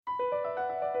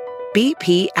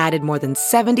BP added more than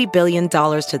 $70 billion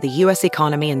to the U.S.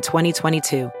 economy in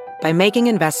 2022 by making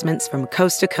investments from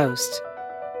coast to coast.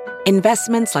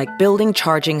 Investments like building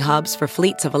charging hubs for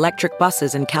fleets of electric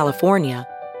buses in California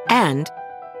and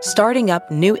starting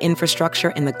up new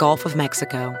infrastructure in the Gulf of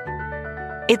Mexico.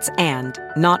 It's and,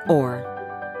 not or.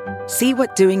 See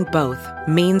what doing both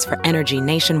means for energy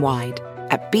nationwide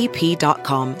at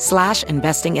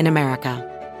bp.com/investing in America.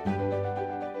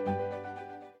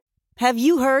 Have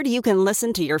you heard you can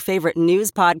listen to your favorite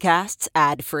news podcasts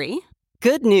ad-free?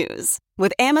 Good news.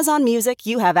 With Amazon Music,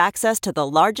 you have access to the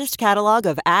largest catalog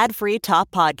of ad-free top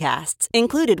podcasts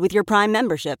included with your Prime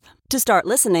membership. To start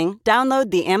listening, download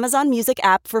the Amazon Music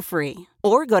app for free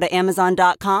or go to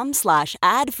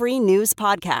amazon.com/ad-free news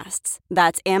podcasts.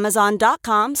 That's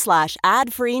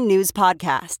amazon.com/ad-free news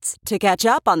podcasts to catch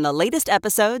up on the latest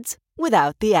episodes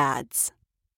without the ads.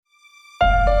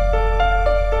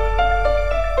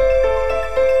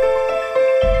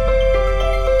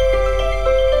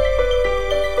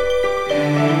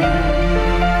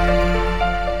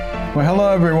 Well,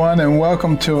 hello, everyone, and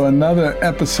welcome to another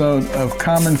episode of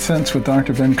Common Sense with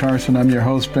Dr. Ben Carson. I'm your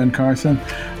host, Ben Carson.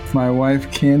 My wife,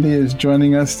 Candy, is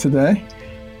joining us today,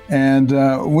 and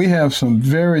we have some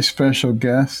very special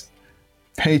guests,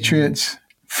 patriots,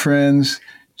 friends,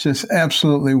 just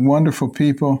absolutely wonderful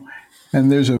people,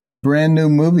 and there's a brand new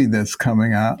movie that's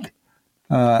coming out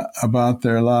about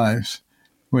their lives,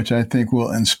 which I think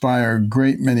will inspire a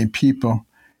great many people.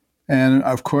 And,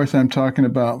 of course, I'm talking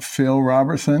about Phil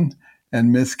Robertson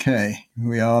and Miss Kay.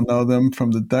 We all know them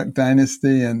from the Duck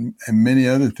Dynasty and many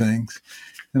other things.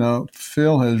 You know,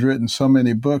 Phil has written so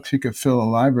many books, you could fill a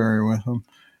library with them.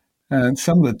 And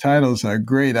some of the titles are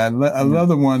great. I love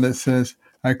the one that says,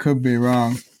 "I could be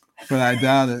wrong, but I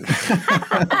doubt it."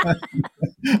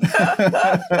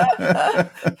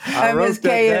 I wrote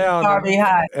that down,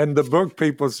 and the book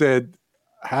people said,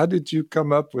 "How did you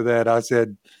come up with that?" I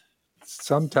said,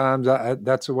 "Sometimes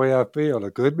that's the way I feel. I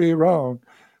could be wrong,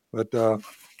 but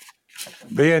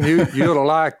Ben, you'll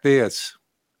like this."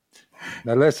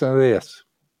 Now listen to this.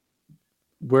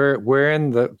 We're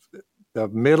in the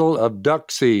middle of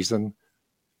duck season,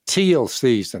 teal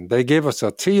season. They give us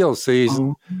a teal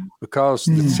season because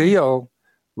the teal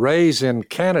raise in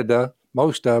Canada,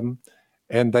 most of them,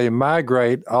 and they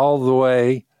migrate all the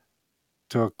way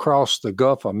to across the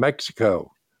Gulf of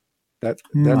Mexico. That's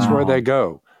where they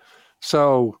go.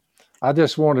 So I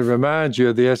just want to remind you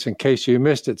of this in case you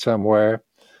missed it somewhere.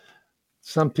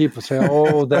 Some people say,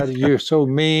 "Oh, that you're so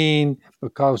mean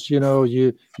because, you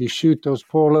shoot those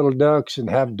poor little ducks and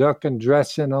have duck and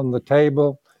dressing on the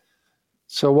table."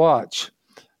 So watch.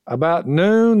 About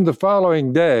noon the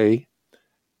following day,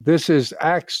 this is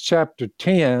Acts chapter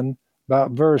 10,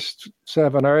 about verse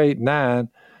 7 or 8, 9.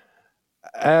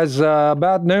 As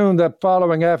about noon that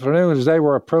following afternoon, as they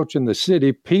were approaching the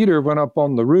city, Peter went up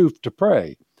on the roof to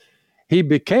pray. He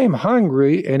became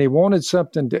hungry and he wanted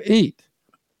something to eat.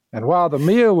 And while the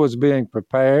meal was being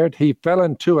prepared, he fell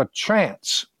into a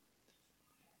trance.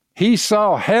 He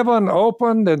saw heaven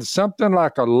opened and something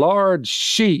like a large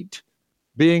sheet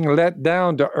being let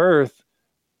down to earth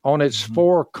on its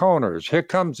four corners. Here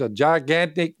comes a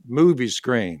gigantic movie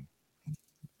screen.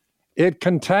 It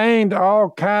contained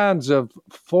all kinds of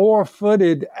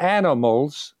four-footed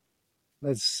animals.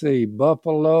 Let's see,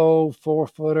 buffalo,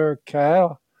 four-footer,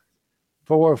 cow,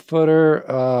 four-footer,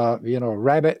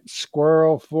 rabbit,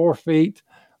 squirrel, 4 feet.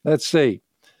 Let's see,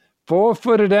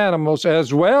 four-footed animals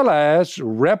as well as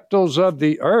reptiles of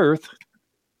the earth.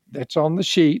 That's on the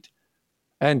sheet.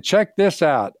 And check this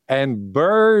out, and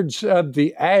birds of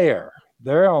the air.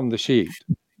 They're on the sheet.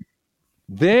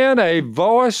 Then a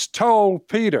voice told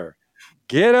Peter,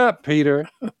 "Get up, Peter,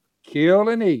 kill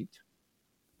and eat."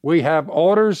 We have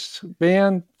orders,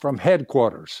 Ben, from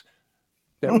headquarters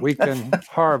that we can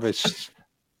harvest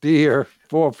deer,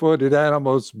 four-footed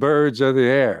animals, birds of the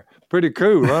air. Pretty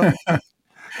cool, huh?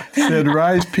 Said,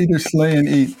 "Rise, Peter, slay and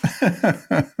eat."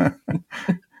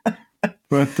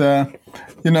 But,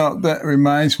 that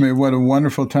reminds me of what a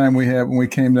wonderful time we had when we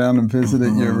came down and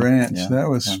visited your ranch. Yeah, that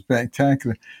was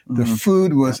spectacular. The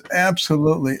food was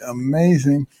absolutely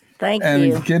amazing. Thank you.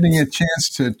 And getting a chance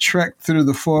to trek through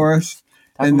the forest.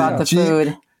 Talk about the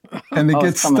food. And to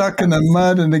get stuck in the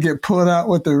mud and to get pulled out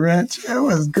with the wrench. It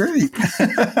was great.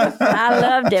 I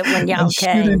loved it when y'all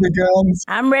came. Shooting the guns.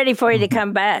 I'm ready for you to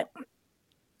come back.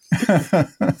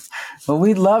 Well,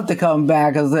 we'd love to come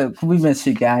back because we miss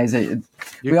you guys.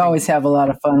 We always have a lot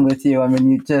of fun with you. I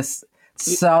mean, you just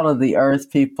salt of the earth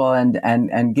people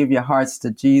and give your hearts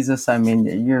to Jesus. I mean,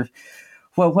 you're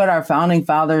what our founding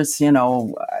fathers,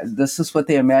 this is what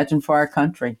they imagined for our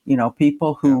country.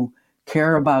 People who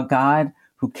care about God,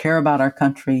 who care about our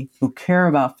country, who care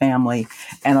about family.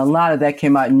 And a lot of that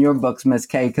came out in your books, Miss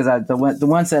Kay, because the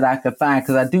ones that I could find,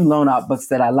 because I do loan out books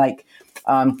that I like.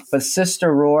 But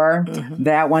Sister Roar,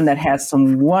 that one that has so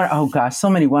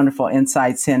many wonderful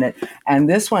insights in it. And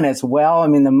this one as well. I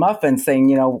mean, the muffins thing,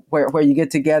 where you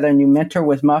get together and you mentor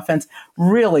with muffins,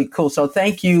 really cool. So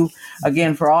thank you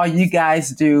again for all you guys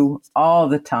do all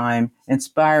the time,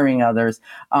 inspiring others.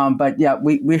 But yeah,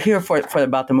 we're here for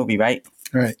about the movie, right?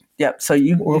 Right. Yep. So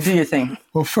you do your thing.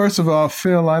 Well, first of all,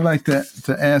 Phil, I'd like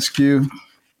to ask you,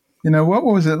 what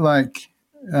was it like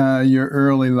your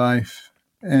early life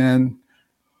and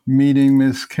meeting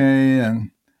Miss Kay, and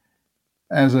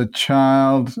as a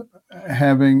child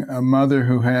having a mother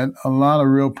who had a lot of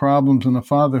real problems and a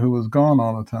father who was gone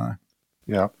all the time?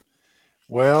 Yeah.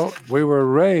 Well, we were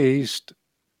raised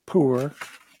poor,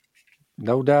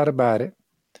 no doubt about it.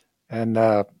 And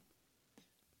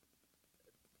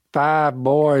 5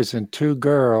 boys and 2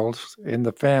 girls in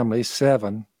the family,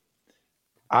 7.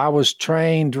 I was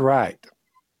trained right,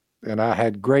 and I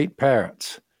had great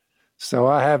parents. So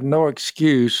I have no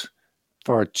excuse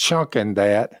for chunking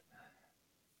that.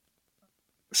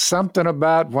 Something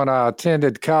about when I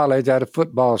attended college, I had a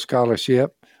football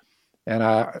scholarship, and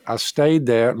I stayed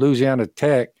there at Louisiana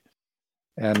Tech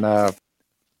and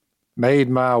made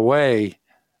my way.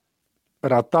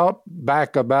 But I thought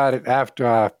back about it after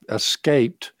I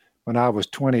escaped when I was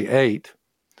 28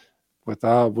 with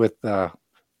the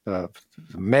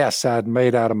mess I'd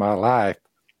made out of my life.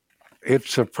 It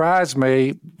surprised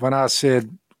me when I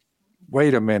said,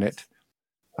 wait a minute.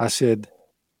 I said,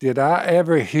 did I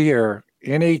ever hear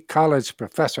any college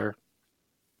professor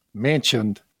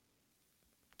mentioned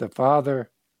the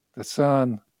Father, the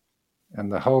Son,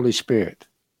 and the Holy Spirit?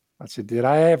 I said, did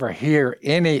I ever hear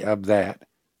any of that?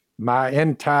 My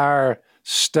entire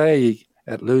stay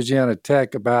at Louisiana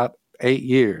Tech, about 8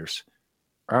 years,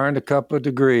 earned a couple of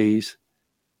degrees,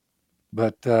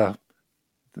 but the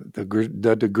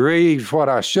degree, what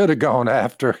I should have gone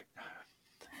after,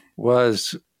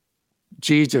 was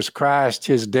Jesus Christ,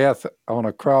 his death on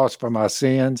a cross for my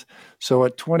sins. So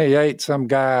at 28, some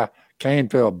guy came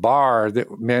to a bar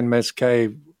that me and Miss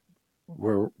Kay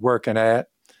were working at,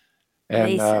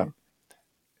 and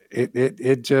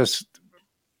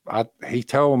he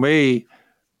told me,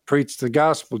 preached the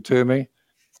gospel to me.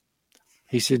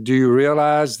 He said, do you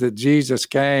realize that Jesus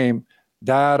came,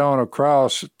 died on a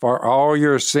cross for all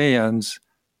your sins?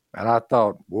 And I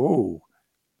thought, whoa,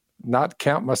 not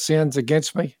count my sins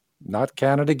against me, not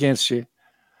counted against you.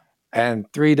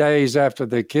 And 3 days after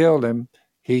they killed him,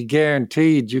 he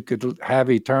guaranteed you could have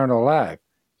eternal life.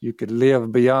 You could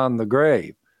live beyond the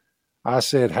grave. I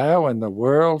said, how in the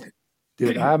world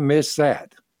did I miss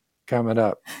that coming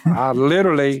up? I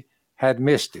literally had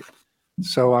missed it.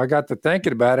 So I got to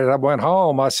thinking about it. I went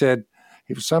home. I said,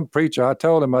 he was some preacher. I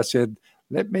told him, I said,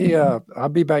 I'll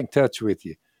be back in touch with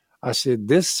you. I said,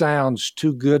 this sounds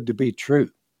too good to be true.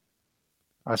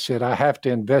 I said, I have to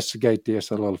investigate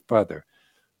this a little further.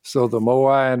 So the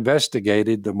more I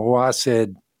investigated, the more I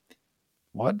said,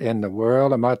 what in the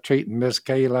world am I treating Miss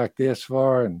Kay like this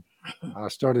for? And I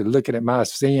started looking at my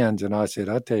sins, and I said,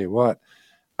 I tell you what,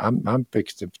 I'm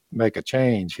fixed to make a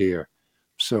change here.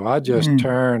 So I just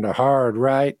turned a hard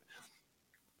right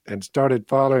and started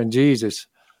following Jesus.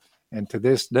 And to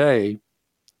this day,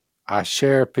 I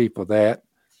share people that,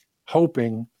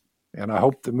 hoping, and I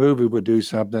hope the movie would do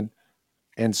something,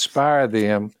 inspire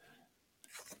them.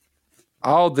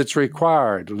 All that's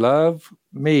required, love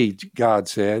me, God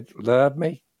said, love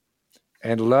me,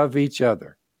 and love each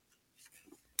other.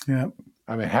 Yeah.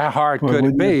 I mean, how hard could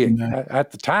it be?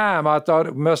 At the time, I thought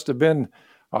it must have been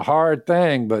a hard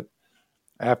thing, but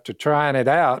after trying it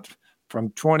out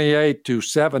from 28 to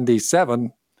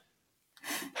 77,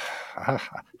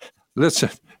 listen,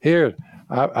 here,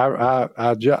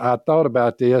 I thought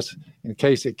about this in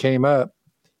case it came up.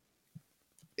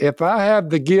 If I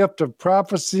have the gift of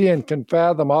prophecy and can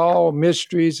fathom all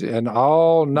mysteries and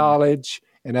all knowledge,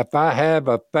 and if I have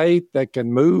a faith that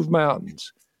can move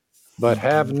mountains, but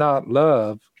have not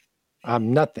love,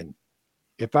 I'm nothing.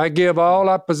 If I give all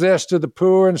I possess to the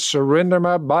poor and surrender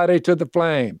my body to the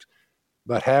flames,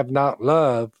 but have not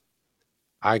love,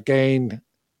 I gain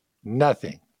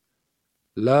nothing.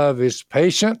 Love is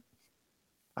patient.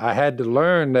 I had to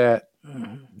learn that,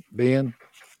 Ben.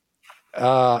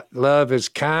 Love is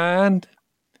kind.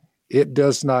 It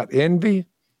does not envy.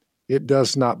 It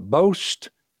does not boast.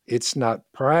 It's not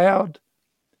proud.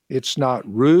 It's not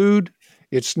rude.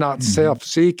 It's not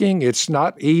self-seeking. It's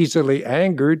not easily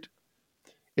angered.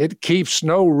 It keeps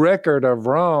no record of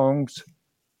wrongs.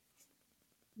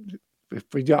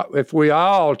 if we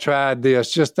all tried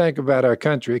this, just think about our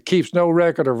country. It keeps no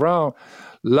record of wrong.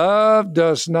 Love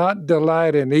does not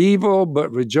delight in evil,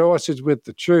 but rejoices with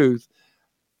the truth.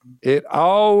 It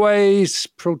always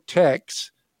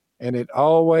protects, and it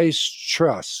always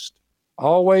trusts,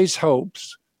 always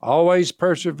hopes, always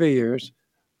perseveres.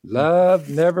 Love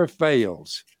never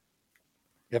fails.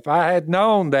 If I had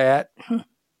known that,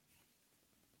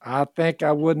 I think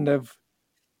I wouldn't have.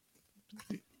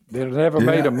 They'd never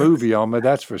made a movie on me,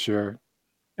 that's for sure.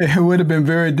 It would have been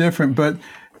very different. But,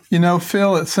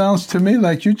 Phil, it sounds to me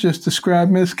like you just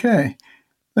described Miss Kay.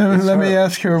 Let me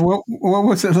ask her, what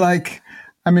was it like?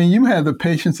 I mean, you had the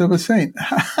patience of a saint.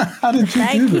 How did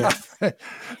you do that?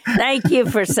 Thank you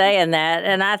for saying that.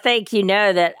 And I think you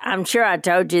know that I'm sure I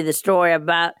told you the story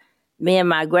about me and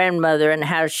my grandmother and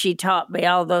how she taught me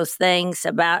all those things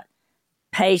about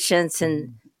patience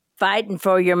and fighting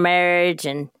for your marriage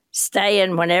and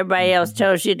staying when everybody else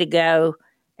tells you to go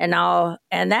and all.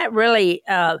 And that really,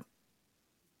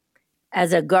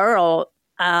 as a girl,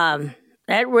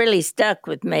 that really stuck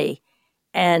with me.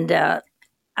 And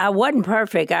I wasn't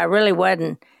perfect. I really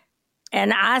wasn't.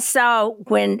 And I saw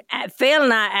when Phil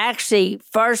and I actually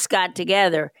first got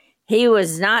together,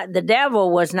 the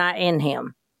devil was not in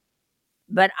him.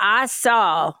 But I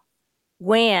saw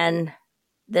when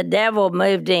the devil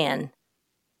moved in,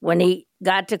 when he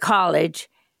got to college.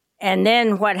 And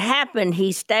then what happened,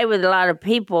 he stayed with a lot of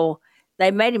people.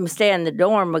 They made him stay in the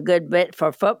dorm a good bit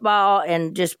for football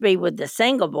and just be with the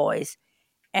single boys.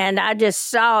 And I just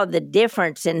saw the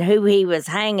difference in who he was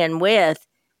hanging with.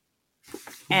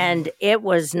 And it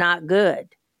was not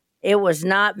good. It was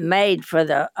not made for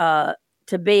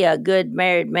to be a good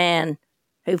married man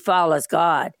who follows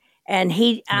God. And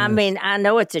I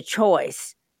know it's a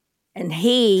choice. And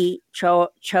he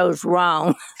chose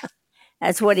wrong.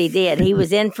 That's what he did. He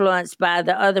was influenced by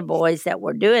the other boys that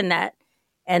were doing that.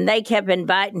 And they kept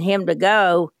inviting him to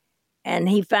go. And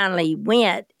he finally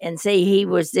went. And he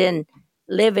was then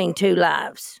living two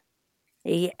lives.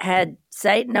 He had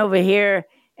Satan over here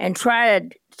and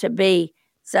tried to be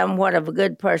somewhat of a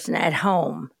good person at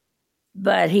home.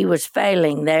 But he was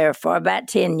failing there for about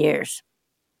 10 years.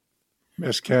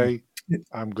 Miss Kay,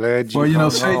 I'm glad you.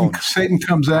 Well, Satan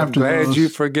comes after. I'm glad you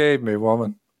forgave me,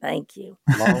 woman. Thank you.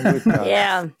 Long with God.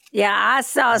 Yeah. I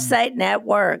saw Satan at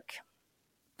work.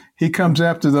 He comes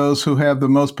after those who have the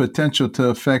most potential to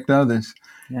affect others.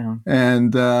 Yeah.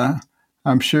 And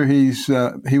I'm sure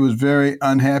he was very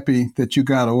unhappy that you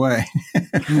got away.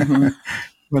 Mm-hmm.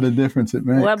 What a difference it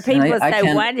makes. Well, people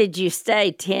say, why did you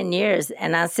stay 10 years?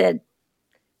 And I said,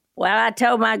 well, I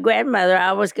told my grandmother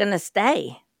I was going to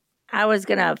stay. I was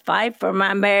going to fight for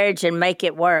my marriage and make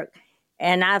it work.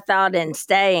 And I thought in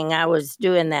staying, I was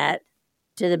doing that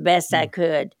to the best I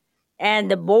could.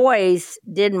 And the boys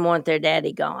didn't want their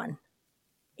daddy gone.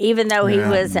 Even though he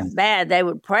wasn't bad, they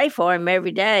would pray for him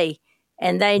every day.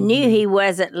 And they knew he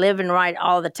wasn't living right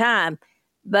all the time.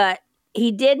 But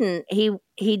he didn't.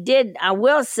 He did. I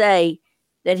will say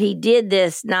that he did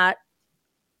this not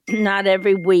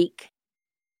every week.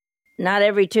 Not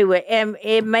every 2 weeks. And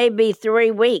it may be 3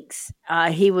 weeks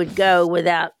he would go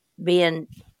without being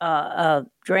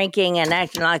drinking and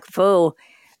acting like a fool.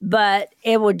 But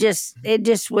it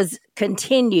just was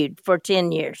continued for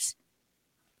 10 years.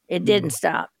 It didn't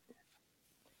stop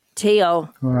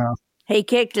till he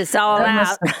kicked us all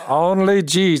out. Only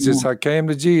Jesus. I came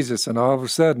to Jesus, and all of a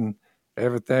sudden,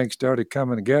 everything started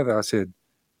coming together. I said,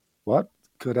 what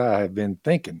could I have been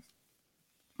thinking?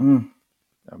 I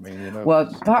mean,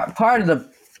 Well, part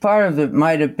of it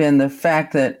might have been the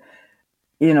fact that,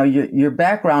 your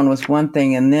background was one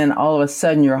thing, and then all of a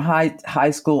sudden your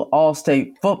high school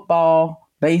all-state football,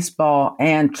 baseball,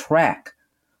 and track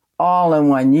all in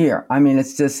 1 year. I mean,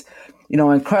 it's just,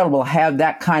 incredible to have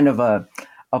that kind of a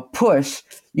push,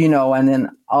 and then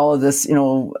all of this,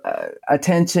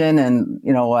 attention and,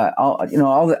 all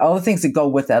the things that go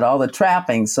with that, all the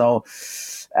trappings. So,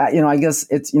 I guess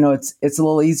it's a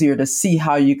little easier to see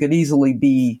how you could easily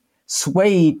be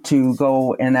swayed to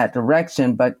go in that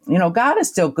direction. But, God is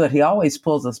still good. He always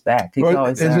pulls us back. He's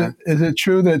always there. Is it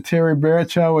true that Terry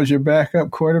Bradshaw was your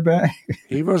backup quarterback?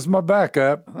 He was my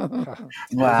backup. Wow.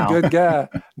 He was a good guy.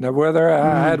 Now, whether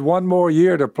I had one more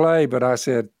year to play, but I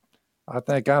said, I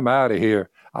think I'm out of here.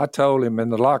 I told him in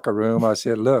the locker room, I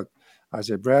said, look,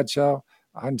 Bradshaw,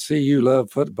 I can see you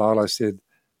love football. I said,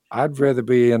 I'd rather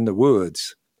be in the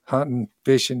woods, hunting,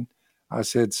 fishing. I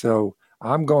said, so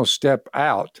I'm going to step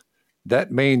out.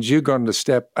 That means you're going to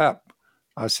step up.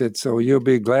 I said, so you'll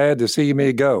be glad to see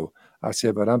me go. I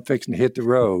said, but I'm fixing to hit the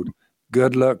road.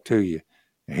 Good luck to you.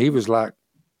 And he was like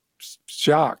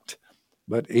shocked.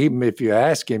 But even if you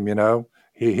ask him,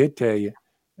 he'd tell you.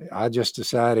 I just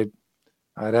decided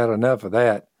I'd had enough of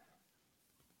that.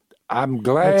 I'm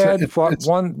glad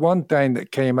one thing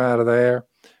that came out of there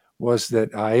was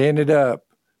that I ended up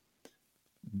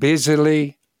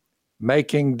busily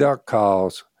making duck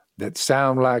calls that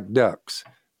sound like ducks.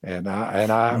 And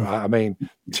I mean,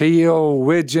 teal,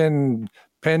 widgeon,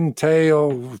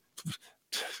 pintail,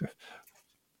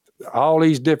 all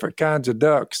these different kinds of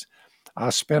ducks. I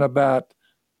spent about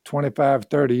 25,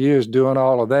 30 years doing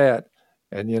all of that.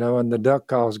 And, and the duck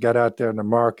calls got out there in the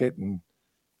market, and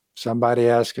somebody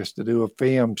asked us to do a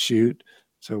film shoot.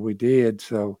 So we did.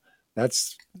 So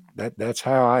that's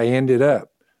how I ended up.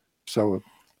 So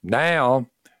now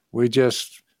we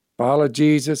just follow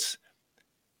Jesus,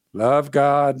 love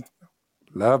God,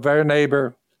 love our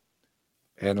neighbor,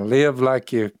 and live like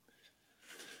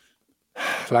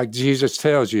Jesus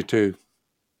tells you to.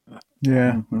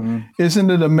 Yeah. Mm-hmm. Isn't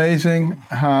it amazing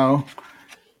how,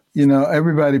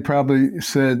 everybody probably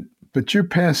said, but you're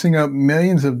passing up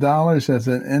millions of dollars as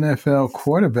an NFL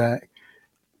quarterback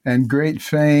and great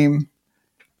fame,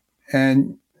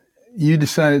 and you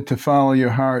decided to follow your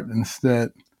heart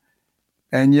instead.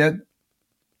 And yet,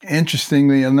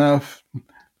 interestingly enough,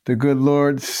 the good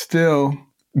Lord still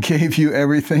gave you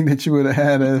everything that you would have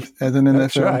had as an NFL.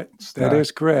 That's right. Star. That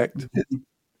is correct.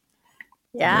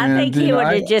 Yeah, I think he would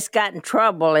have just got in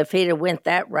trouble if he'd have went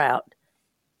that route.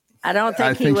 I don't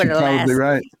think he would have lasted.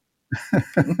 Right.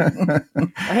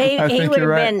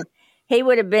 He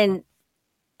would have been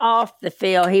off the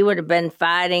field. He would have been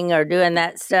fighting or doing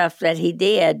that stuff that he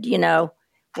did,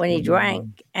 when he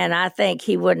drank. And I think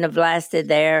he wouldn't have lasted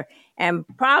there and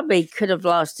probably could have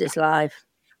lost his life.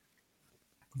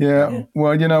 Yeah.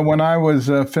 Well, when I was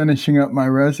finishing up my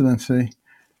residency,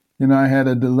 I had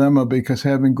a dilemma because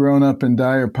having grown up in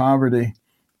dire poverty,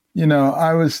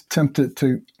 I was tempted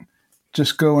to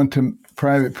just go into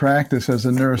private practice as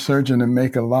a neurosurgeon and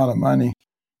make a lot of money.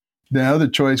 The other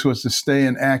choice was to stay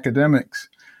in academics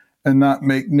and not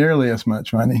make nearly as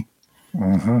much money.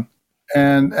 Mm-hmm.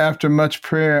 And after much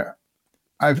prayer,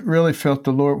 I really felt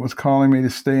the Lord was calling me to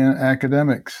stay in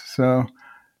academics. So,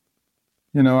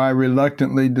 I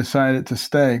reluctantly decided to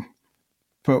stay.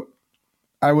 But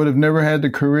I would have never had the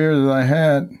career that I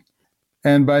had.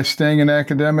 And by staying in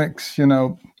academics,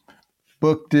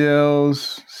 book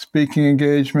deals, speaking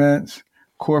engagements,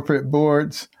 corporate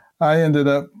boards, I ended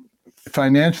up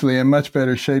financially in much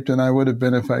better shape than I would have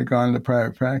been if I'd gone into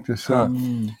private practice. So,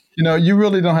 you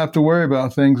really don't have to worry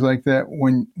about things like that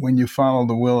when you follow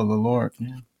the will of the Lord.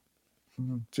 Yeah.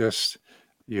 Just,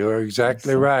 you're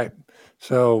exactly right.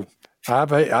 So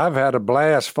I've had a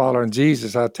blast following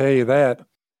Jesus, I'll tell you that.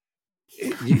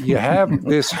 You have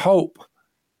this hope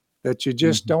that you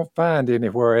just don't find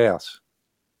anywhere else.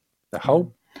 The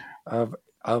hope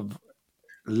of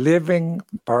living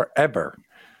forever.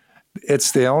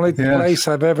 It's the only place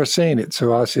I've ever seen it.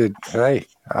 So I said, hey,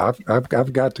 I've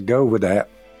got to go with that.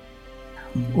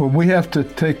 Well, we have to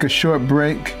take a short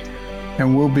break,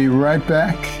 and we'll be right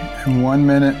back in 1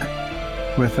 minute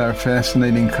with our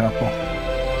fascinating couple.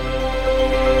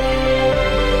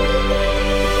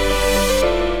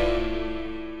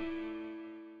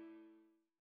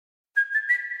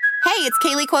 Hey, it's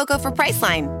Kaylee Cuoco for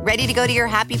Priceline. Ready to go to your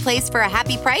happy place for a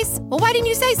happy price? Well, why didn't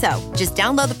you say so? Just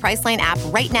download the Priceline app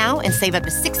right now and save up to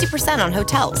 60% on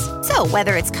hotels. So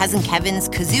whether it's Cousin Kevin's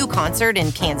Kazoo Concert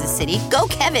in Kansas City, go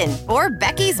Kevin, or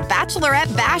Becky's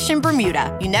Bachelorette Bash in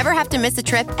Bermuda, you never have to miss a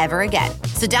trip ever again.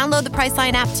 So download the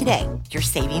Priceline app today. Your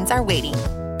savings are waiting.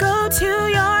 Go to your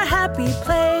happy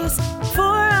place for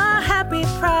a happy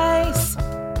price.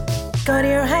 Go to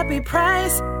your happy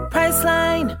price,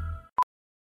 Priceline.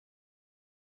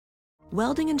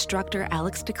 Welding instructor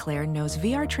Alex DeClaire knows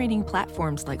VR training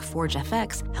platforms like Forge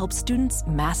FX help students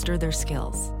master their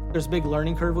skills. There's a big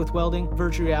learning curve with welding.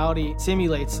 Virtual reality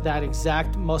simulates that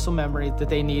exact muscle memory that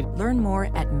they need. Learn more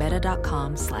at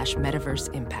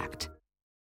meta.com/metaverseimpact.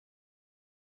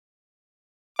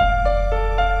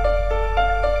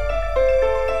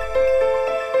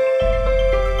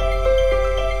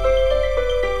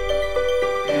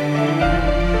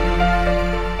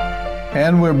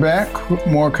 And we're back with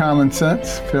more Common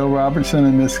Sense. Phil Robertson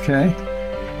and Miss Kay.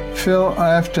 Phil,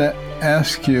 I have to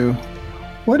ask you,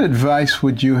 what advice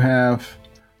would you have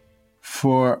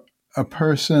for a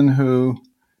person who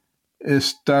is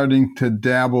starting to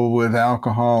dabble with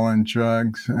alcohol and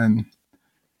drugs, and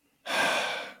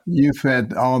you've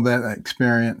had all that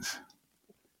experience?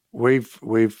 We've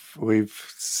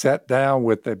sat down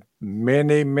with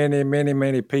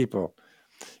many people,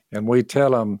 and we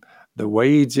tell them the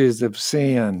wages of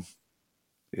sin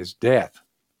is death.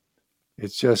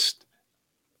 It's just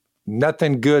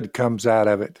nothing good comes out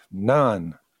of it.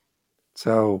 None.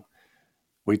 So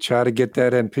we try to get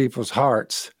that in people's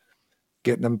hearts,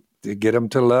 get them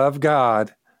to love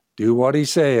God, do what he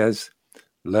says,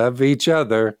 love each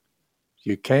other.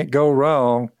 You can't go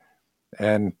wrong,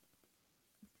 and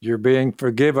you're being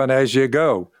forgiven as you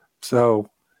go. So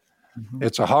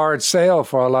it's a hard sell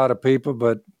for a lot of people,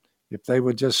 but if they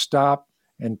would just stop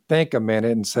and think a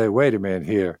minute and say, wait a minute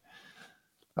here.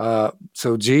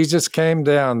 So Jesus came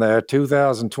down there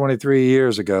 2023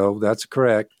 years ago. That's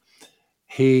correct.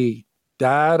 He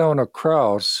died on a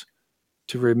cross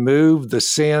to remove the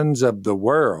sins of the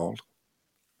world.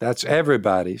 That's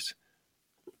everybody's.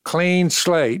 Clean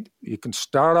slate. You can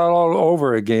start all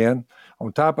over again.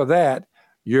 On top of that,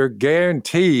 you're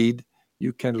guaranteed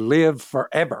you can live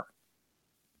forever.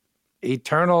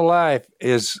 Eternal life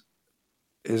is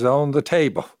on the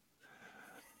table.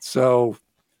 So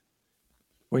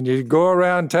when you go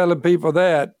around telling people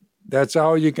that, that's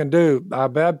all you can do. I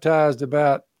baptized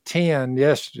about 10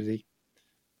 yesterday.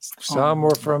 Some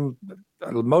were from,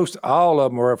 all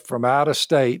of them were from out of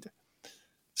state.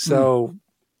 So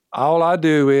all I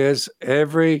do is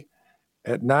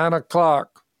at 9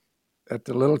 o'clock at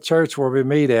the little church where we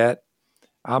meet at,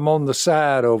 I'm on the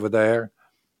side over there.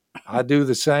 I do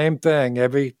the same thing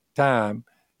every time.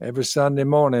 Every Sunday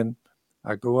morning,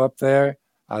 I go up there.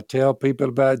 I tell people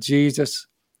about Jesus.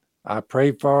 I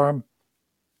pray for them.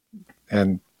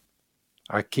 And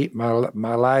I keep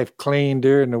my life clean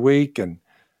during the week and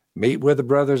meet with the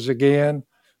brothers again,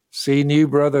 see new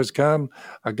brothers come.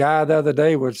 A guy the other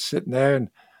day was sitting there, and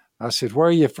I said, where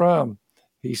are you from?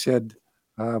 He said,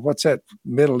 what's that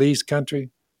Middle East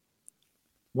country?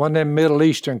 One of them Middle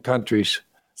Eastern countries.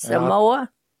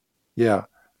 Samoa? Yeah.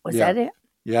 Was that it?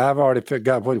 Yeah, I've already figured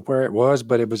out where it was,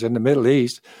 but it was in the Middle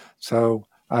East. So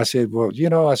I said, well,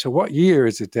 what year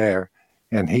is it there?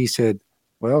 And he said,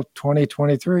 well,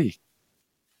 2023.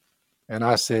 And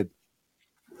I said,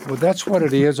 well, that's what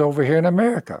it is over here in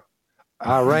America.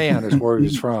 Iran is where he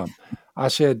was from. I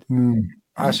said,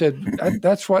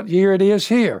 that's what year it is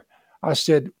here. I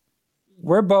said,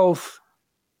 we're both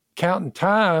counting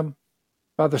time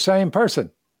by the same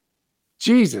person.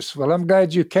 Jesus. Well, I'm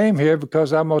glad you came here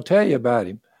because I'm going to tell you about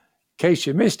him in case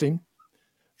you missed him.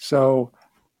 So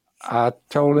I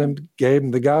told him, gave him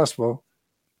the gospel,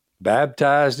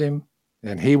 baptized him,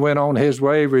 and he went on his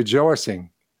way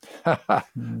rejoicing.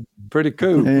 Pretty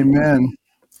cool. Amen.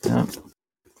 Yeah.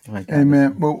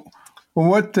 Amen. Well,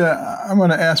 what I'm going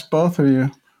to ask both of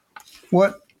you,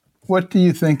 what do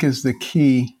you think is the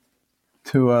key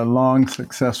to a long,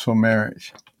 successful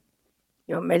marriage?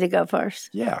 You want me to go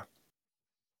first? Yeah.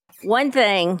 One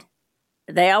thing,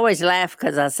 they always laugh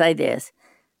because I say this,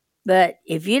 but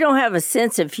if you don't have a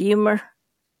sense of humor,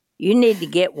 you need to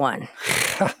get one.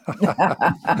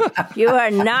 You are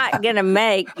not going to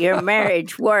make your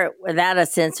marriage work without a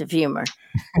sense of humor.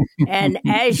 And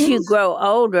as you grow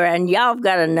older, and y'all have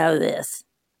got to know this,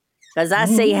 because I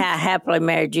see how happily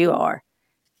married you are.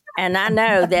 And I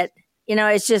know that,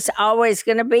 it's just always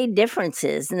going to be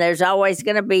differences, and there's always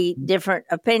going to be different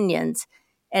opinions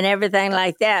and everything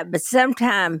like that. But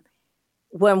sometimes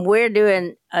when we're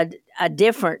doing a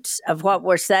difference of what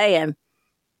we're saying,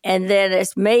 and then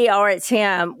it's me or it's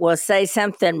him, we'll say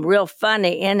something real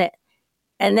funny in it,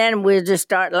 and then we'll just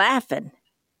start laughing.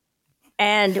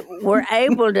 And we're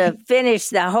able to finish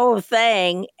the whole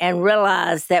thing and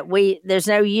realize that there's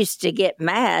no use to get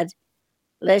mad.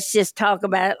 Let's just talk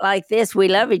about it like this. We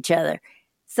love each other.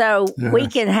 So we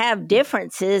can have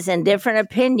differences and different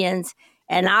opinions.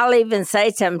 And I'll even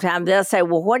say sometimes, they'll say,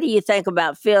 well, what do you think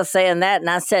about Phil saying that? And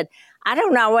I said, I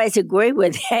don't always agree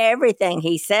with everything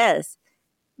he says,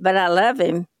 but I love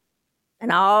him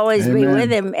and I'll always be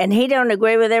with him. And he don't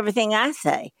agree with everything I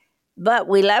say, but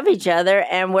we love each other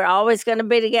and we're always going to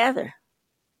be together.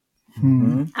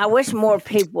 Mm-hmm. I wish more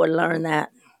people would learn that.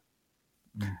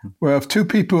 Well, if two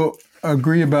people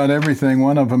agree about everything,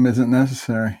 one of them isn't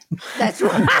necessary. That's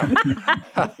right.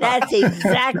 That's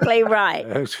exactly right.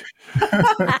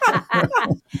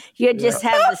 You just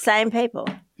have the same people.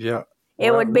 Yeah.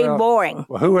 It would be boring.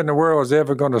 Well, who in the world is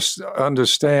ever going to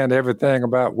understand everything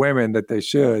about women that they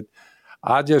should?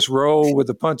 I just roll with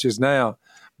the punches now.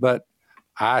 But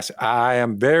I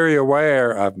am very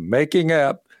aware of making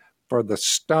up for the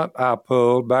stunt I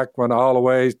pulled back when all the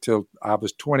way till I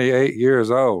was 28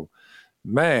 years old.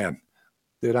 Man,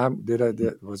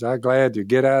 was I glad to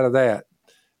get out of that.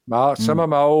 Some of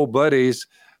my old buddies,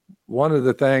 one of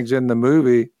the things in the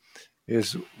movie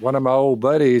is one of my old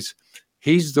buddies,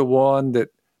 he's the one that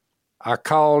I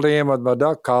called in with my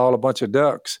duck call, a bunch of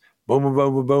ducks, boom, boom,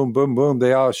 boom, boom, boom, boom, boom,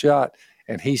 they all shot.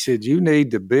 And he said, you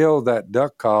need to build that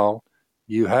duck call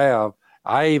you have.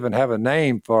 I even have a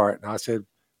name for it. And I said,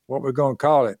 what we're going to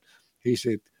call it? He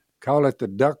said, call it the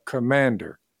Duck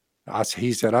Commander.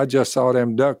 He said, I just saw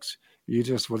them ducks. You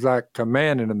just was like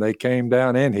commanding them. They came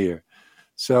down in here.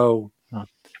 So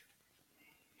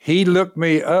he looked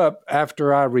me up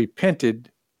after I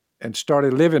repented and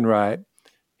started living right.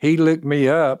 He looked me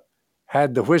up,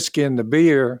 had the whiskey and the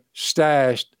beer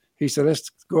stashed. He said, let's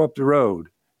go up the road.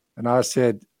 And I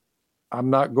said, I'm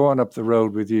not going up the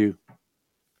road with you.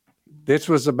 This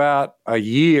was about a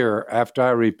year after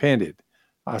I repented.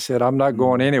 I said, I'm not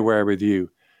going anywhere with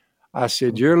you. I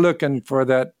said, you're looking for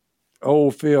that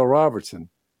old Phil Robertson.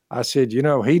 I said,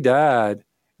 he died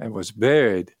and was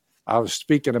buried. I was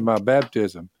speaking of my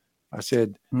baptism. I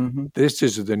said, this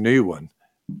is the new one.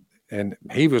 And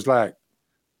he was like,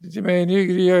 you mean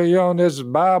you're on this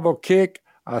Bible kick?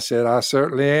 I said, I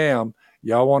certainly am.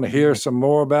 Y'all want to hear some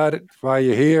more about it while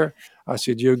you're here? I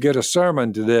said, you'll get a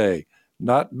sermon today,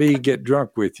 not me get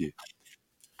drunk with you.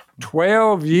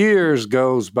 12 years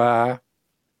goes by,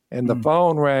 and the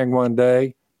phone rang one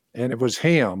day, and it was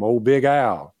him, old Big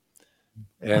Al.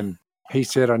 And he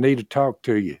said, I need to talk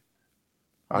to you.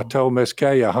 I told Miss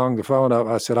Kay, I hung the phone up.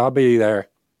 I said, I'll be there.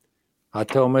 I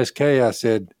told Miss Kay, I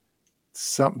said,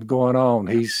 something's going on.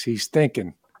 He's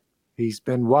thinking. He's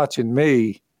been watching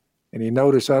me, and he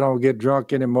noticed I don't get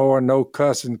drunk anymore. No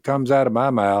cussing comes out of my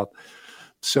mouth.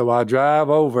 So I drive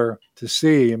over to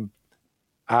see him.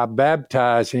 I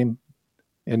baptize him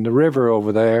in the river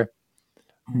over there.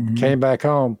 Came back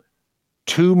home.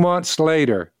 2 months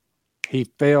later, he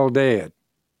fell dead.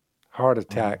 Heart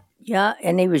attack. Yeah,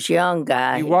 and he was a young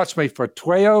guy. He watched me for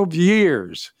 12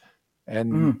 years.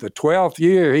 And the 12th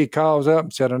year, he calls up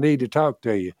and said, I need to talk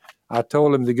to you. I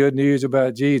told him the good news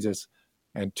about Jesus.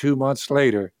 And 2 months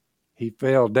later, he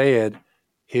fell dead.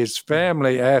 His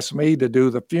family asked me to do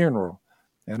the funeral.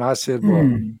 And I said,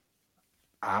 well,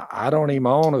 I don't even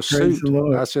own a suit.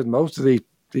 I said, most of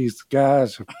these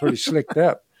guys are pretty slicked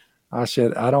up. I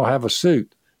said, I don't have a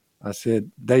suit.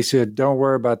 They said, don't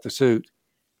worry about the suit.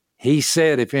 He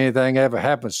said, if anything ever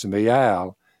happens to me,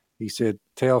 Al, he said,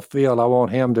 tell Phil I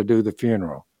want him to do the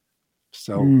funeral.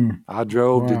 So I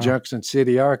drove to Junction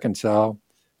City, Arkansas,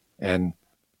 and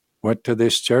went to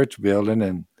this church building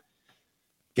and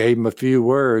gave him a few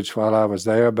words while I was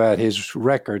there about his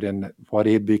record and what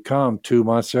he had become 2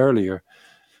 months earlier.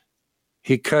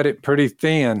 He cut it pretty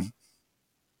thin,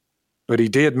 but he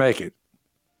did make it.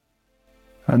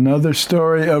 Another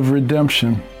story of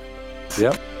redemption.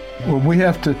 Yep. Well, we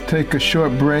have to take a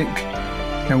short break,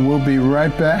 and we'll be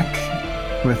right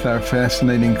back with our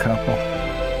fascinating couple.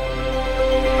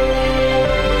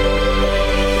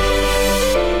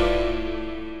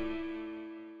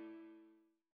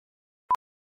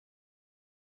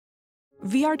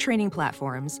 VR training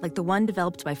platforms, like the one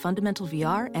developed by Fundamental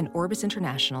VR and Orbis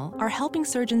International, are helping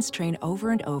surgeons train over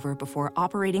and over before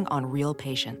operating on real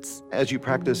patients. As you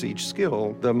practice each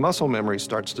skill, the muscle memory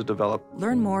starts to develop.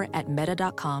 Learn more at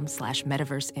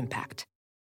meta.com/metaverseimpact.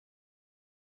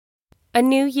 A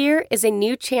new year is a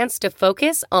new chance to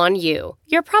focus on you.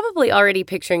 You're probably already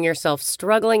picturing yourself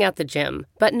struggling at the gym,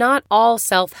 but not all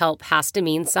self-help has to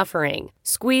mean suffering.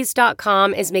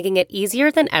 Squeeze.com is making it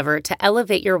easier than ever to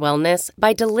elevate your wellness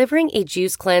by delivering a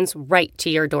juice cleanse right to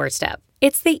your doorstep.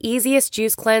 It's the easiest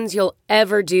juice cleanse you'll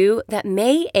ever do that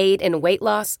may aid in weight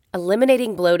loss,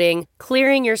 eliminating bloating,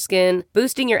 clearing your skin,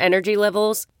 boosting your energy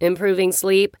levels, improving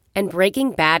sleep, and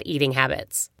breaking bad eating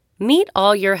habits. Meet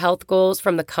all your health goals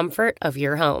from the comfort of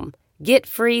your home. Get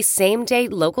free same-day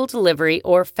local delivery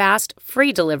or fast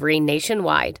free delivery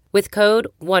nationwide with code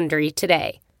WONDERY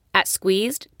today at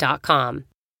squeezed.com.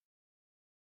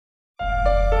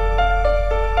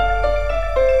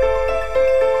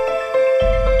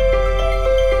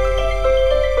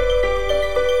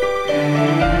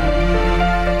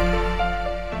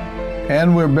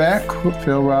 And we're back with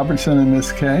Phil Robertson and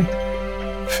Miss Kay.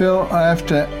 Phil, I have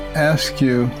to ask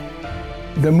you,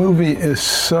 the movie is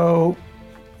so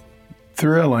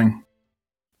thrilling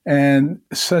and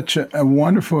such a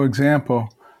wonderful example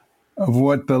of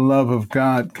what the love of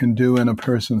God can do in a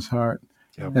person's heart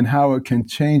and how it can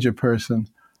change a person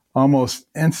almost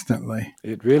instantly.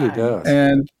 It really does.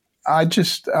 And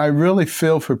I really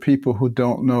feel for people who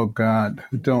don't know God,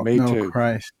 who don't know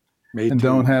Christ, and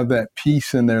don't have that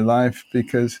peace in their life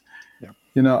because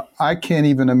I can't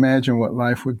even imagine what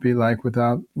life would be like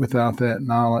without that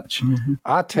knowledge. Mm-hmm.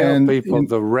 I tell people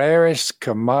the rarest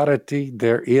commodity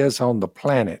there is on the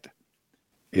planet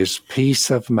is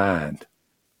peace of mind.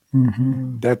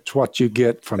 Mm-hmm. That's what you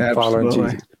get from following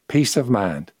Jesus. Peace of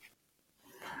mind.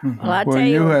 Mm-hmm. Well,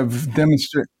 you have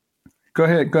demonstrated. Go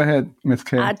ahead, Ms.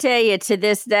 Kay. I tell you, to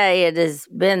this day, it has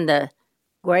been the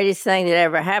greatest thing that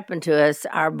ever happened to us.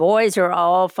 Our boys are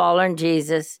all following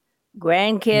Jesus.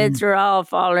 Grandkids are all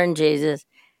following Jesus.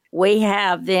 We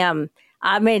have them.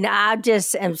 I mean, I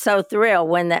just am so thrilled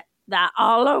when the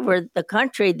all over the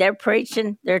country, they're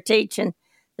preaching, they're teaching,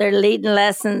 they're leading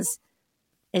lessons.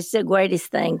 It's the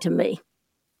greatest thing to me.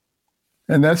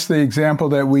 And that's the example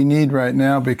that we need right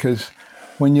now, because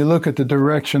when you look at the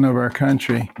direction of our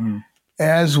country,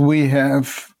 as we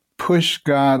have pushed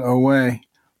God away,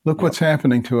 look what's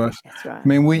happening to us. That's right. I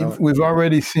mean, we've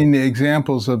already seen the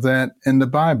examples of that in the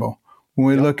Bible. When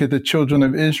we look at the children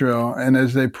of Israel, and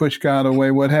as they push God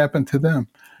away, what happened to them?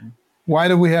 Why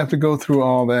do we have to go through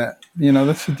all that? You know,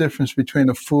 that's the difference between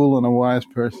a fool and a wise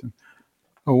person.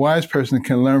 A wise person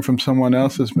can learn from someone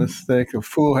else's mistake. A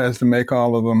fool has to make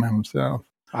all of them himself.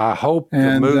 I hope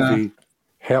the movie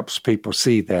helps people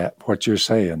see that, what you're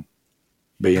saying,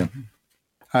 Ben.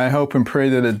 I hope and pray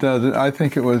that it does. I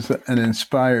think it was an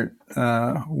inspired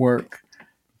work,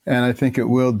 and I think it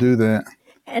will do that.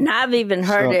 And I've even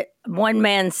heard it. One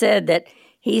man said that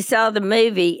he saw the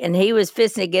movie and he was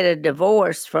fixing to get a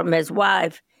divorce from his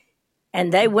wife,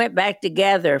 and they went back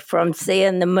together from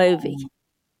seeing the movie.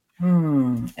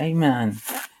 Amen.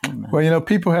 Well, you know,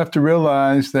 people have to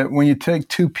realize that when you take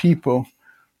two people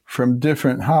from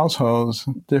different households,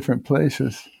 different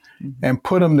places, and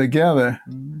put them together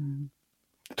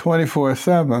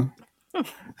 24/7,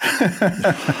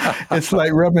 it's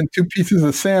like rubbing two pieces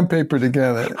of sandpaper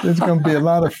together. There's going to be a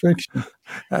lot of friction.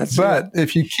 But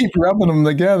if you keep rubbing them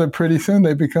together, pretty soon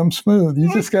they become smooth.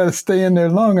 You just got to stay in there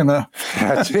long enough.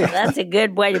 That's a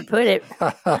good way to put it.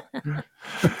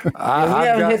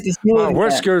 My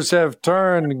whiskers have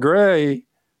turned gray,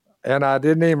 and I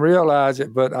didn't even realize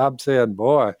it, but I'm saying,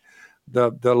 boy,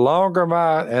 the longer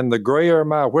the grayer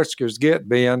my whiskers get,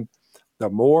 Ben, the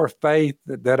more faith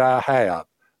that I have.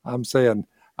 I'm saying,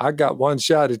 I got one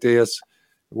shot at this.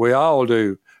 We all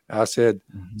do. I said,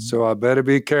 so I better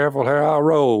be careful how I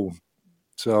roll.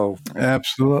 So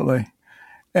absolutely.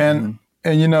 And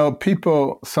you know,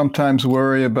 people sometimes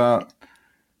worry about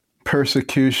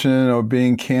persecution or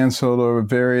being canceled or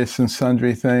various and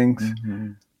sundry things.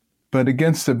 But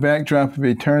against the backdrop of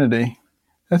eternity,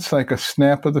 that's like a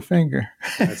snap of the finger.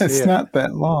 It's not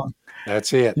that long.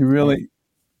 That's it. You really,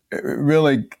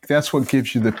 that's what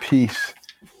gives you the peace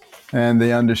and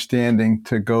the understanding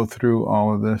to go through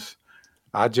all of this.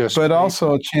 But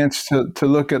also a chance to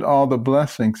look at all the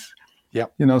blessings.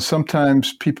 Yep. You know,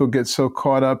 sometimes people get so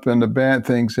caught up in the bad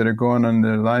things that are going on in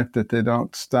their life that they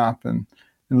don't stop and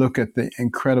look at the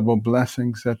incredible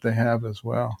blessings that they have as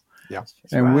well. Yeah.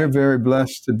 And we're very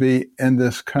blessed to be in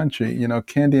this country. You know,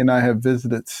 Candy and I have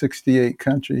visited 68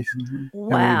 countries.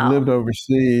 Wow. And we've lived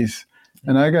overseas.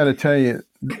 And I got to tell you,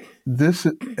 this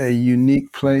is a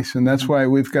unique place. And that's why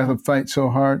we've got to fight so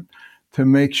hard to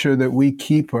make sure that we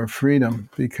keep our freedom,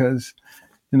 because,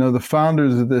 you know, the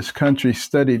founders of this country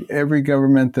studied every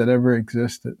government that ever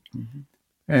existed.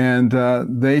 And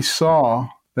they saw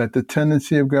that the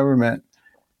tendency of government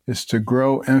is to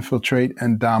grow, infiltrate,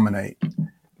 and dominate.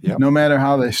 Yep. No matter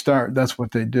how they start, that's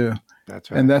what they do. That's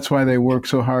right. And that's why they work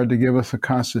so hard to give us a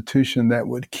constitution that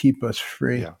would keep us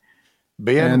free. Yeah.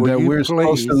 Ben, and we're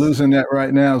close to losing that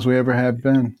right now as we ever have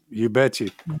been. You bet you.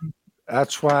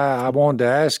 That's why I wanted to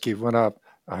ask you when I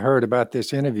heard about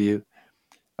this interview.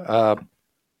 The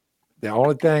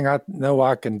only thing I know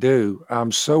I can do,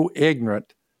 I'm so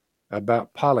ignorant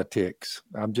about politics.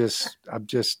 I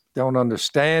just don't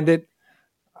understand it.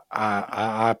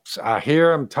 I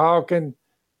hear them talking,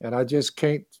 and I just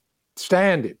can't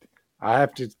stand it. I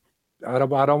don't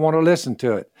want to listen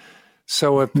to it.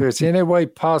 So if there's any way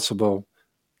possible,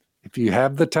 if you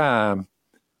have the time,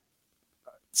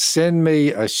 send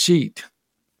me a sheet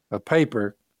of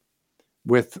paper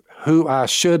with who I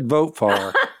should vote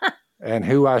for and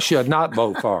who I should not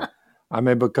vote for. I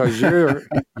mean, because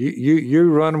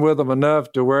you run with them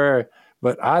enough to where,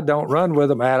 but I don't run with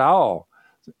them at all.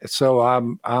 So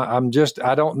I'm just,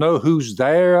 I don't know who's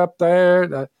there up there.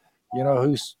 You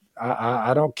know,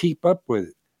 I don't keep up with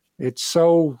it. It's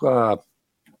so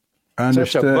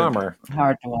such a bummer.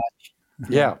 Hard to watch.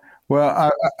 Yeah.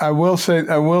 Well, I will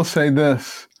say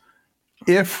this: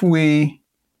 if we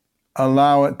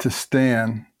allow it to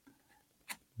stand,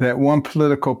 that one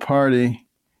political party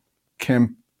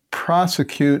can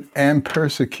prosecute and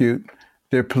persecute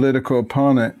their political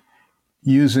opponent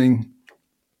using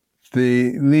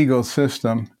the legal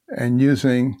system and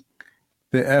using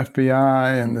the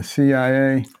FBI and the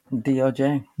CIA,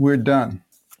 DOJ, we're done.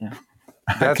 Yeah.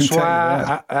 That's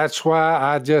why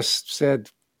I just said,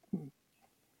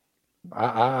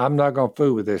 I'm not going to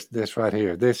fool with this right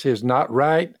here. This is not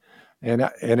right, and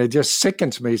it just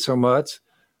sickens me so much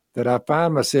that I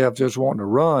find myself just wanting to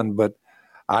run, but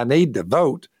I need to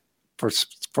vote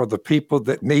for the people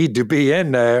that need to be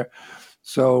in there.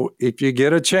 So if you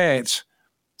get a chance,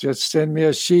 just send me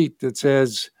a sheet that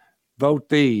says, vote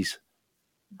these.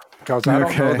 Because I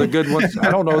don't know the good ones.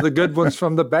 I don't know the good ones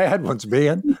from the bad ones,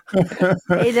 Ben.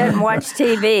 He doesn't watch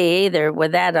TV either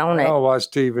with that on it. I don't watch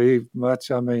TV much.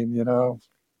 I mean, you know.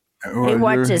 He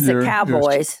watches the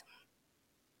Cowboys.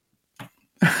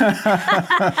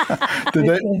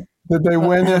 Did they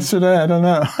win yesterday? I don't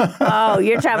know. Oh,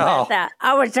 you're talking about that.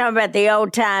 I was talking about the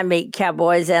old-timey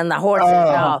Cowboys and the horses and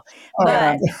all.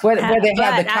 But where they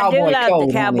had the Cowboy I do love code,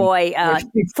 the Cowboy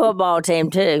football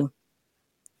team, too.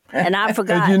 And I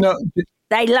forgot.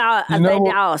 They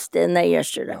lost, didn't they,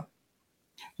 yesterday?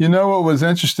 You know what was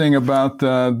interesting about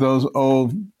those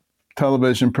old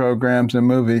television programs and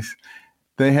movies?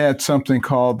 They had something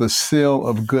called the seal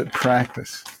of good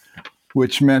practice,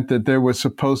 which meant that there was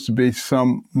supposed to be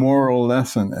some moral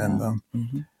lesson in them.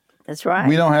 Mm-hmm. That's right.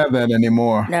 We don't have that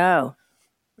anymore. No.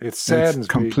 It's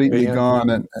completely gone.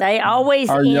 And they always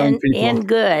end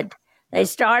good. They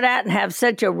start out and have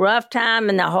such a rough time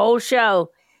in the whole show,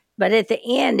 but at the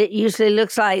end, it usually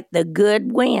looks like the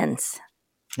good wins.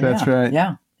 That's right.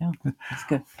 Yeah, that's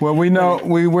good. Well, we know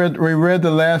we read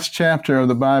the last chapter of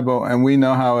the Bible, and we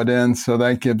know how it ends, so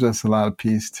that gives us a lot of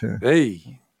peace too.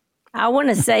 Hey. I want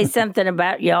to say something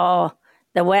about y'all,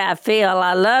 the way I feel.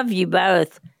 I love you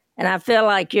both, and I feel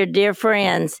like you're dear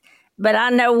friends. But I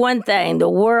know one thing, the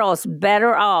world's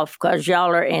better off because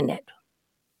y'all are in it,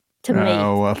 to me.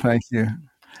 Oh, well, thank you.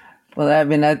 Well, I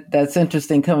mean, that's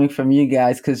interesting coming from you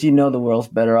guys because you know the world's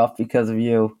better off because of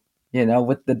you, you know,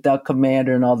 with the Duck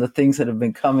Commander and all the things that have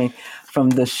been coming from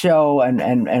the show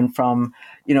and from,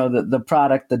 you know, the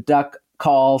product, the Duck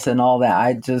calls and all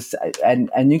that.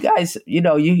 And you guys, you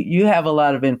know, you have a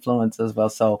lot of influence as well.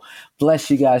 So bless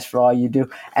you guys for all you do.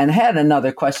 And I had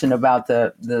another question about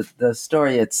the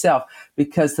story itself,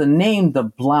 because the name The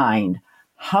Blind,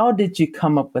 how did you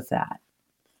come up with that?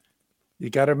 You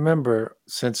got to remember,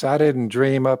 since I didn't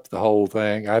dream up the whole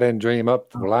thing, I didn't dream up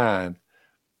the blind.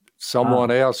 Someone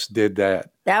else did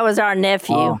that. That was our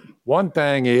nephew. One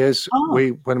thing is,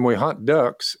 when we hunt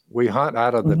ducks, we hunt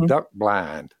out of the duck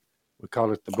blind. We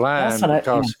call it the blind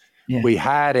because we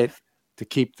hide it to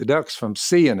keep the ducks from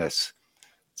seeing us.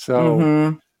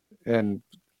 So, and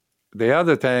the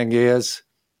other thing is,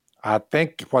 I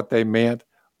think what they meant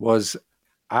was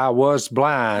I was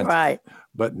blind, right?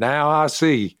 But now I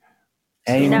see.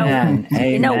 Amen.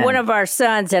 You know, one of our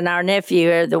sons and our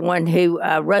nephew are the one who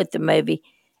wrote the movie,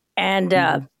 and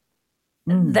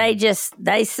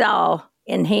they saw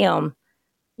in him,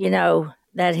 you know,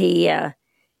 that he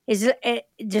is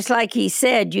just like he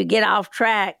said. You get off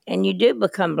track and you do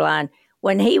become blind.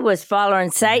 When he was following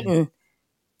Satan,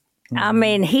 I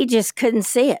mean, he just couldn't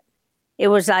see it. It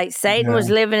was like Satan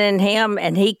was living in him,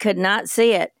 and he could not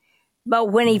see it.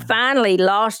 But when he finally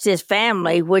lost his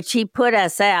family, which he put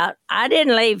us out, I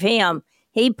didn't leave him.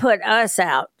 He put us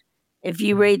out. If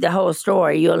you read the whole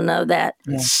story, you'll know that.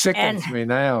 It sickens me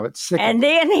now. It's sickens. And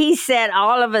then he said,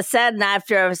 all of a sudden,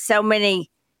 after so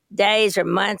many days or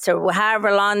months or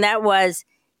however long that was,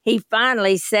 he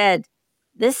finally said,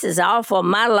 this is awful.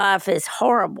 My life is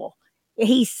horrible.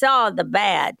 He saw the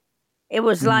bad. It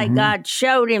was like God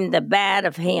showed him the bad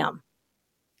of him.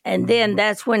 And then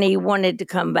that's when he wanted to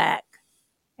come back.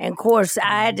 And, of course,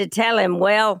 I had to tell him,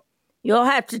 well, you'll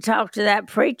have to talk to that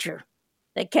preacher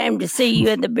that came to see you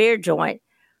at the beer joint,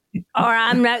 or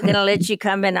I'm not going to let you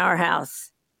come in our house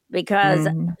because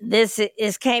this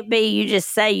can't be you just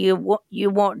say you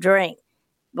won't drink,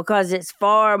 because it's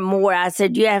far more. I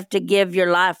said, you have to give your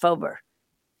life over,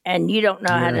 and you don't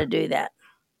know how to do that.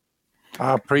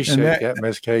 I appreciate that,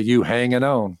 Miss Kay, you hanging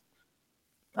on.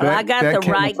 Well, I got the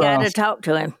right guy to talk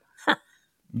to him.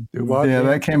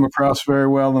 That came across very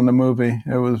well in the movie.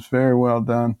 It was very well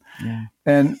done. Yeah.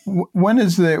 And when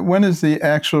is the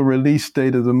actual release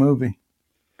date of the movie?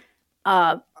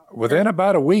 Within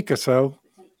about a week or so.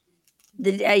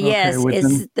 Yes,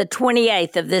 it's the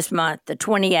 28th of this month, the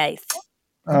 28th.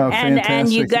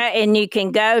 Fantastic. And you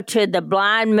can go to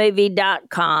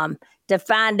theblindmovie.com to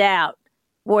find out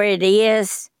where it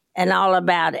is and all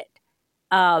about it.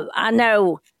 I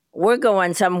know we're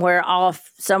going somewhere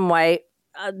off some way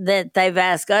that they've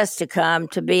asked us to come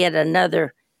to be at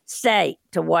another state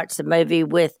to watch the movie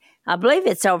with. I believe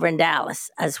it's over in Dallas.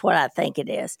 That's what I think it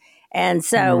is. And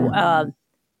so,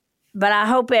 but I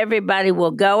hope everybody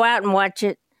will go out and watch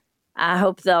it. I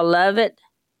hope they'll love it,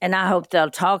 and I hope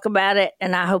they'll talk about it,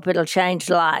 and I hope it'll change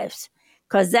lives,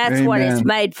 because that's what it's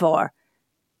made for.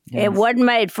 Yes. It wasn't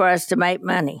made for us to make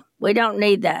money. We don't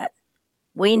need that.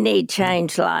 We need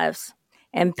changed lives.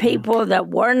 and people that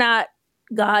were not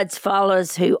God's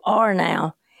followers who are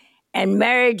now, and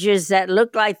marriages that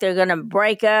look like they're going to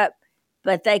break up,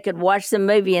 but they could watch the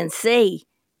movie and see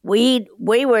we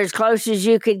were as close as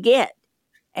you could get.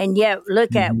 And yet,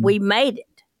 look at, we made it.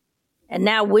 And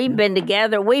now we've been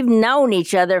together. We've known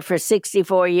each other for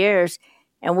 64 years,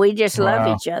 and we just love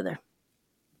each other.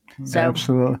 So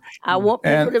absolutely. I want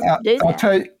people to do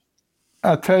that.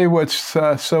 I'll tell you what's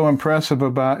so impressive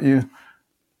about you.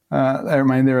 I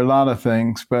mean, there are a lot of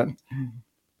things, but,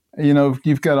 you know,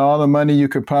 you've got all the money you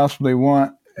could possibly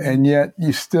want, and yet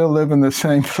you still live in the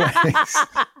same place.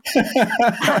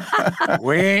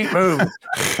 We ain't moving.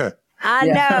 I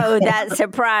know that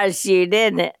surprised you,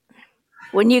 didn't it?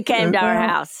 When you came to our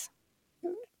house.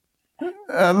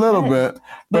 A little bit.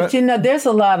 But, you know, there's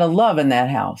a lot of love in that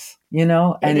house, you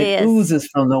know, and it oozes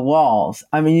from the walls.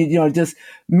 I mean, you know, just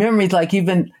memories, like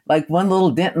even like one little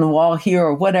dent in the wall here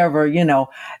or whatever, you know,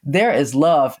 there is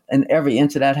love in every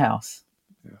inch of that house.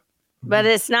 But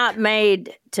it's not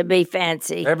made to be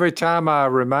fancy. Every time I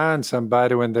remind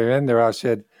somebody when they're in there, I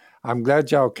said, I'm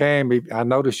glad y'all came. I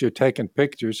noticed you're taking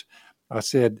pictures. I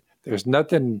said, there's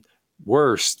nothing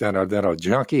worse than a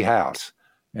junky house.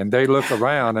 And they look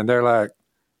around and they're like,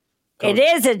 it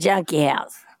is a junky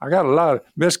house. I got a lot of,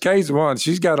 Miss Kay's one,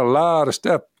 she's got a lot of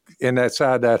stuff in that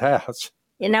side of that house.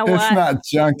 You know what? It's not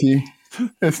junky.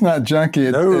 It's not junky.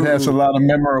 It has a lot of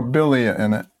memorabilia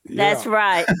in it. That's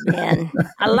right, Ben.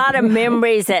 A lot of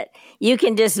memories that you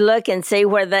can just look and see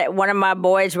where one of my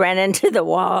boys ran into the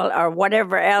wall or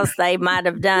whatever else they might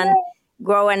have done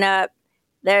growing up.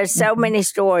 There's so many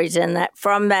stories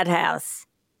from that house.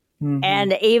 Mm-hmm.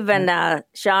 And even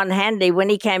Sean Handy, when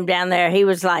he came down there, he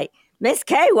was like, Miss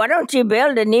Kay, why don't you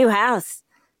build a new house?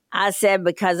 I said,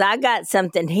 because I got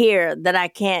something here that I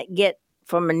can't get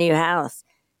from a new house.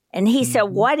 And he said,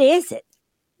 what is it?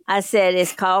 I said,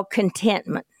 it's called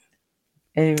contentment.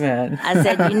 Amen. I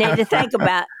said, you need to think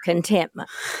about contentment.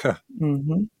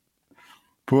 Mm-hmm.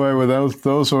 Boy, well,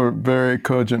 those are very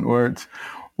cogent words.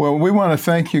 Well, we want to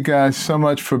thank you guys so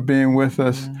much for being with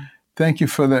us. Mm-hmm. Thank you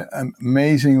for the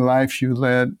amazing life you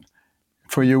led,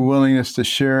 for your willingness to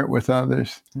share it with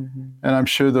others. Mm-hmm. And I'm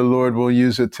sure the Lord will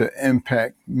use it to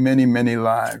impact many, many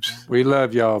lives. We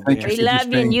love y'all. We love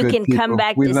you, and you can come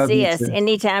back to see us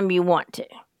anytime you want to.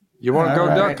 You want to go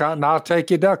duck hunting? I'll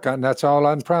take you duck hunting. That's all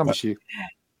I can promise you.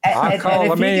 I'll call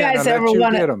them in and let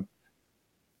you get them.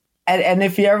 And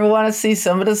if you ever want to see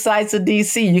some of the sights of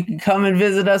D.C., you can come and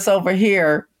visit us over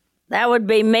here. That would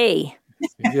be me.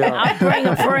 Yeah. I'll bring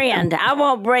a friend. I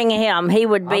won't bring him. He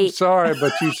would be. I'm sorry,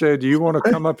 but you said, do you want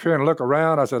to come up here and look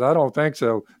around? I said, I don't think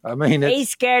so. I mean, he's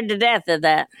scared to death of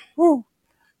that.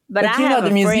 But I you know, have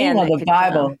the Museum of the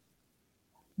Bible. Come.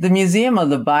 The Museum of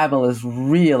the Bible is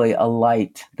really a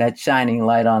light, that shining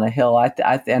light on a hill.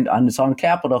 And it's on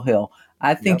Capitol Hill.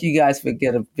 I think you guys would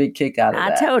get a big kick out of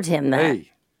that. I told him that.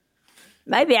 Hey.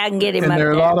 Maybe I can get him and up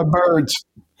there. There are a lot of birds.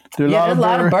 There's a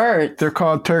lot of birds. They're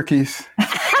called turkeys.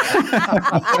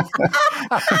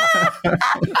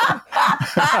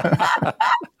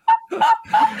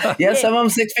 Yes, some of them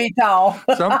 6 feet tall.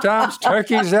 Sometimes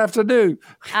turkeys have to do.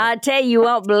 I tell you,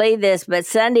 won't believe this, but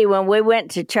Sunday when we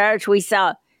went to church, we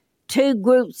saw 2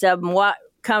 groups of them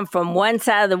come from one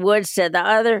side of the woods to the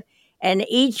other, and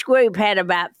each group had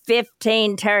about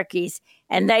 15 turkeys,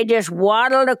 and they just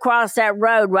waddled across that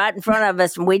road right in front of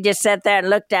us, and we just sat there and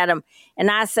looked at them. And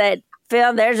I said,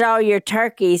 Phil, there's all your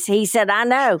turkeys. He said, I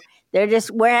know.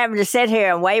 We're having to sit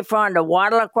here and wait for them to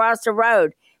waddle across the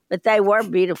road. But they were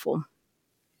beautiful.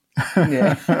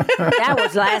 Yeah. That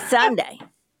was last Sunday.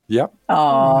 Yep.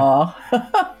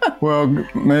 Aww. Well,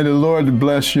 may the Lord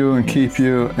bless you and keep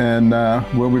you, and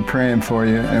we'll be praying for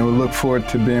you, and we'll look forward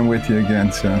to being with you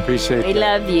again soon. Appreciate it. We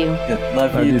love you.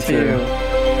 Love you too.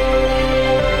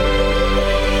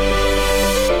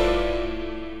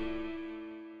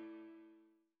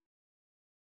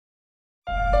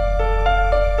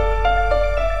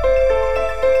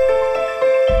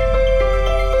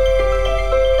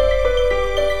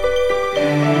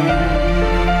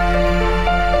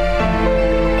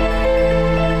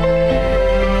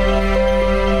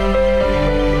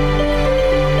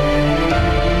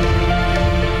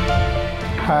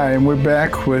 And we're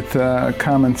back with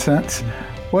Common Sense.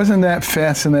 Wasn't that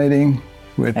fascinating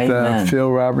with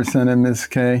Phil Robertson and Ms.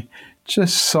 Kay?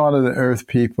 Just salt of the earth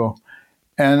people.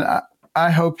 And I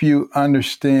hope you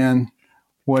understand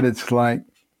what it's like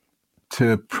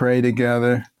to pray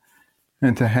together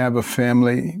and to have a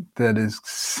family that is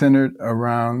centered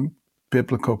around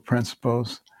biblical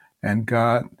principles and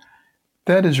God.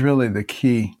 That is really the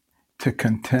key to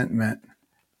contentment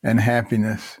and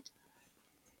happiness.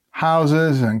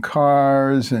 houses and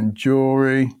cars and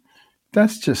jewelry,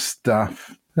 that's just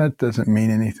stuff. That doesn't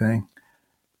mean anything.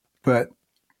 But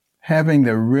having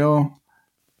the real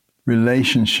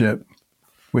relationship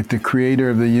with the creator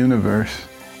of the universe,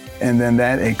 and then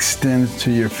that extends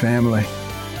to your family,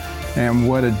 and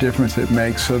what a difference it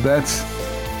makes. So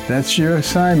that's your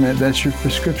assignment. That's your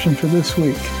prescription for this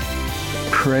week.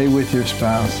 Pray with your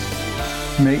spouse.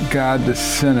 Make God the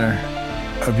center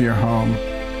of your home.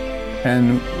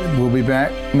 And we'll be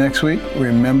back next week.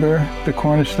 Remember the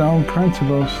cornerstone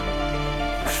principles: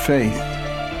 faith,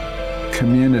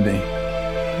 community,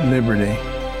 liberty,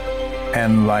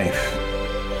 and life.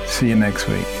 See you next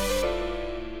week.